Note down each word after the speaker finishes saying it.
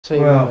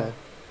team Well, there.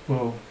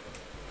 well,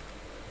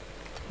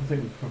 I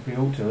think we probably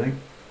ought to. I think.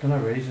 Don't know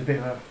really. It's a bit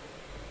of a.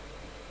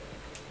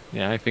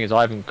 Yeah, the thing is,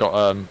 I haven't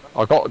got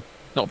I got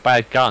not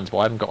bad guns, but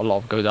I haven't got a lot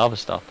of good other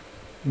stuff.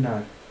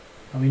 No.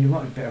 I mean, you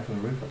might be better off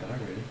on the roof. I don't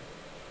know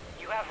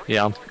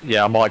really.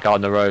 Yeah, I might go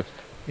on the roof.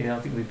 Yeah, I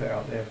think we'd be better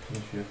up there. For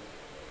sure.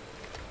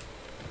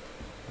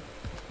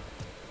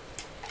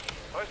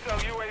 Hostile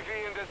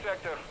UAV in this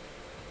sector.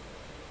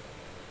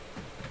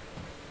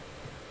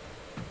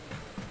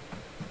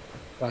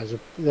 Right,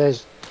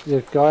 there's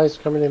the guys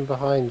coming in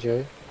behind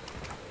you.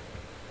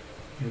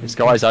 This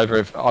guy's over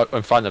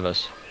in front of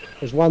us.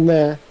 There's one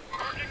there.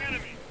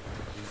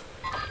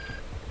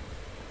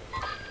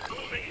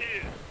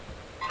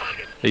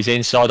 He's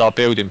inside our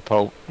building,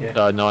 Paul. Yeah.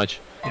 Nige.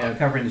 Yeah, I'm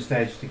covering the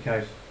stage just in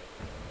case.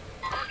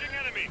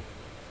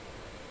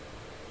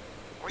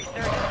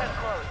 Resurgence has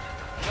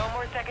closed. No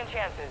more second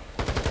chances.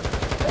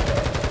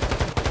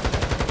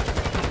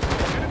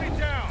 Enemy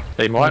down.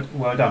 Team white.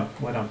 Well done.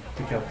 Well done.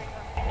 Good job.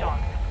 Dog.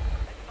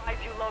 Advise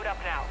you load up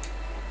now.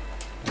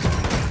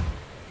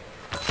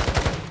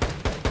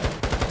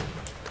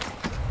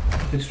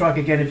 Could strike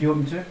again if you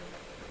want me to.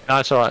 No,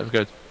 it's alright, it's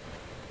good.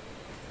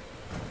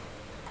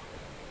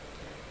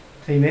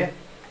 Team here.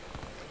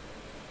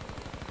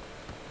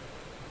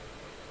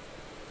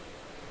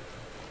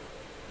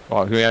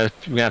 Right, we're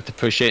gonna have to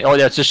push it. Oh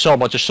yeah, I just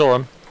saw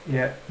him.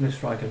 Yeah, let's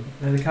strike them.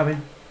 There they're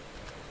coming.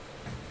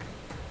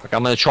 Okay,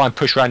 I'm gonna try and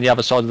push around the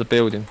other side of the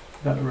building.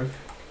 About the roof.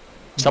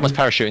 Someone's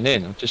parachuting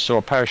in. I just saw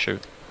a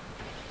parachute.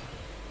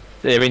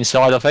 They're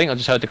inside, I think. I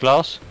just heard the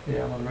glass.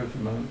 Yeah, I'm on the roof at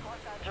the moment.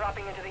 Hostiles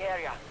dropping into the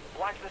area.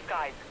 Watch the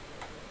skies.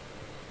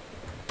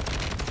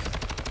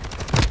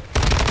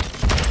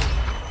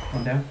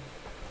 One down.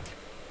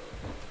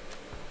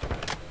 Be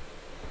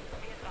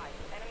advised,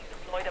 enemies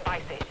deployed a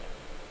buy station.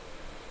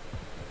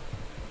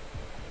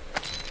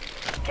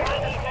 Gas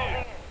is moving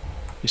in.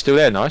 You still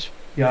there, nice?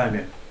 Yeah, I am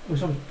here. Oh,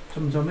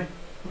 someone's on me.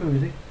 Where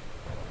is he?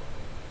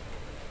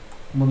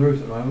 I'm on the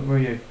roof at the moment. Where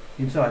are you?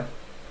 Inside?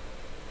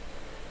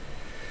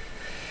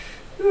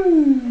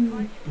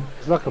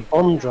 There's like a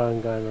bomb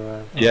drone going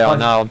around. Yeah, I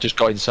know. I've just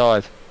got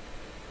inside.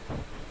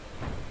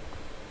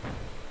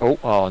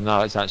 Oh no,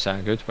 it doesn't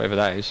sound good. Whatever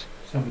that is.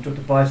 Someone dropped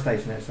a buy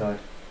station outside.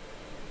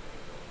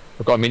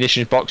 I've got a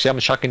munitions box here. I'm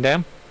chucking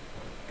down.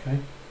 Okay.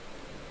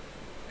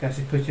 Gas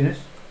is pushing us.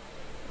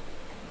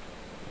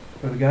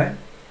 Where we going?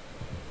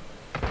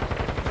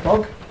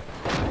 Bog?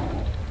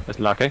 That's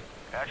lucky.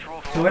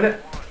 Actual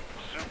Toilet?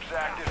 Soup's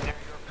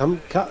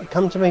active.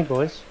 Come to me,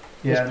 boys.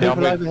 Yeah. There's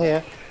people I'm over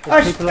here. Oh,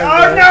 There's people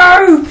over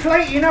there. no!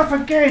 Plating off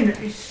again!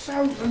 It's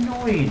so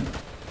annoying.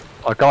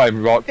 I got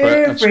him right, but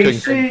I just Every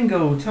couldn't-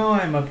 single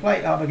time I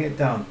plate up, I get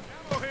done.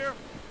 Ammo here.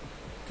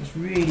 Just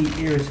really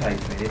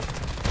irritates me. This.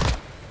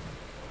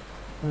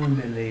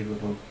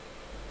 Unbelievable.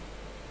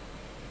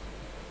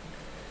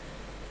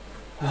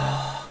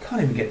 Oh, I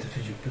can't even get to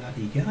finish a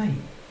bloody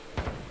game.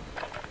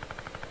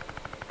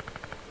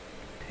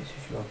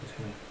 Pisses you off as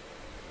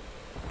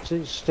hell.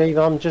 See, Steve,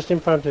 I'm just in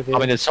front of you.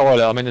 I'm in the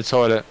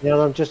toilet. Yeah,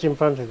 I'm just in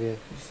front of you.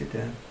 Just sit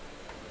down.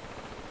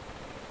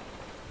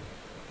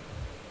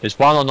 There's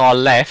one on our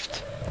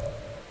left,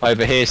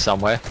 over here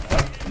somewhere.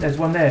 There's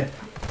one there.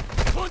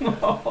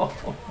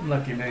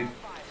 Lucky me.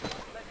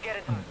 Let's get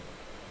it done.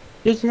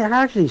 Did you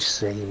actually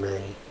see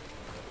me?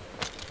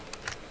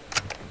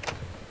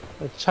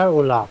 A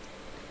total luck.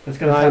 It's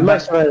going to No, come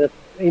back.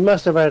 he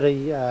must have had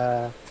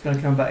a It's going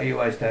to come back either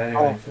way, Stan,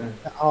 anyway.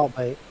 So.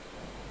 heartbeat.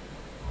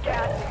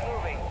 Gas is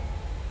moving.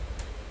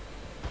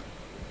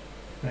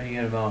 Now you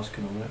get a mask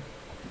and all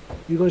that.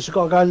 You guys have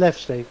got to go left,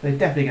 Steve. They're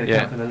definitely going to Yeah.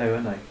 come for the loo,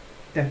 aren't they?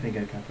 Definitely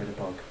going to come for the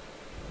bog.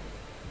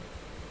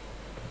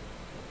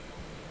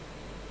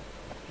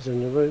 He's on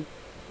the roof.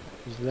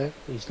 He's left.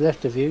 He's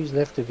left of you. He's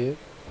left of you.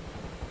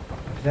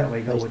 Is that way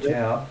you got to He's watch left.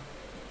 out?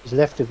 He's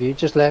left of you.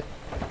 Just left.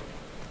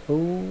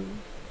 Oh,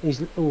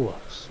 he's. Oh,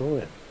 I saw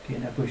it. Get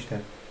in that bush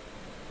there.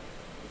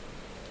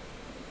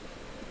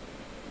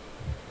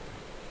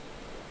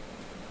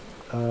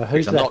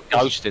 Who's I'm left? not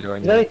ghosted or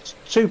There's only anything.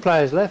 2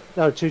 players left.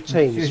 No, 2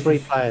 teams. Shush, 3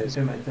 shush, players.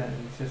 Don't make that.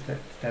 It's just let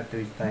Stab do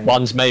his thing.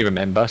 One's me,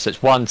 remember? So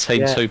it's one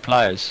team, Yeah. 2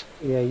 players.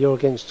 Yeah, you're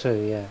against 2.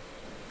 Yeah.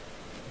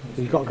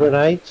 You got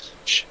grenades?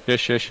 Shh, shush,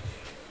 shush.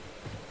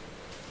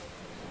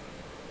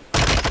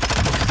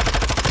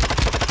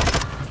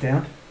 He's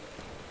down.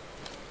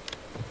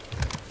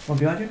 One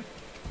behind you.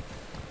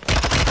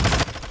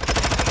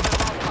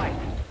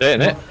 There,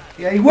 isn't it?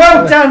 Yeah,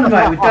 well done,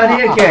 mate. We've done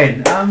it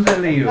again.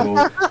 Unbelievable.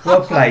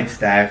 Well played,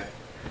 Stav.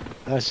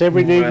 I said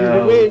we needed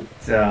well to win.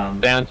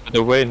 done. Sound for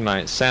the win,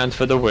 mate. Sound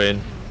for the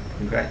win.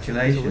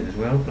 Congratulations.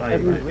 Well played,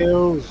 Every mate.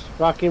 kills.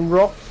 Fucking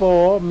rock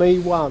 4, me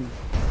 1.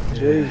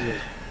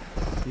 Jesus.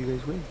 You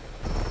guys win.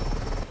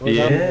 Well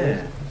done,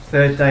 Yeah.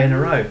 Third day in a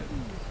row.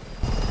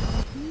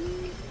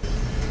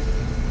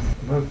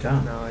 Well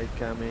done. Now I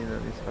come in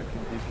and it's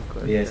fucking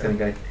difficult. Yeah, it's going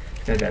to go.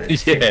 It's going to go to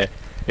shit. Yeah.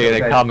 They're going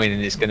to Okay. come in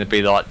and it's going to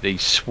be like the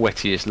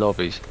sweatiest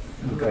lobbies.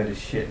 We'll go to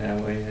shit now,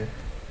 we.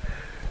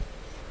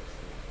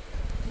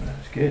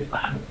 That's good.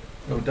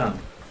 Well done.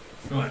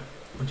 Right.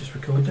 I'll just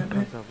record that bit.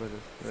 Can't stop with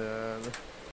us.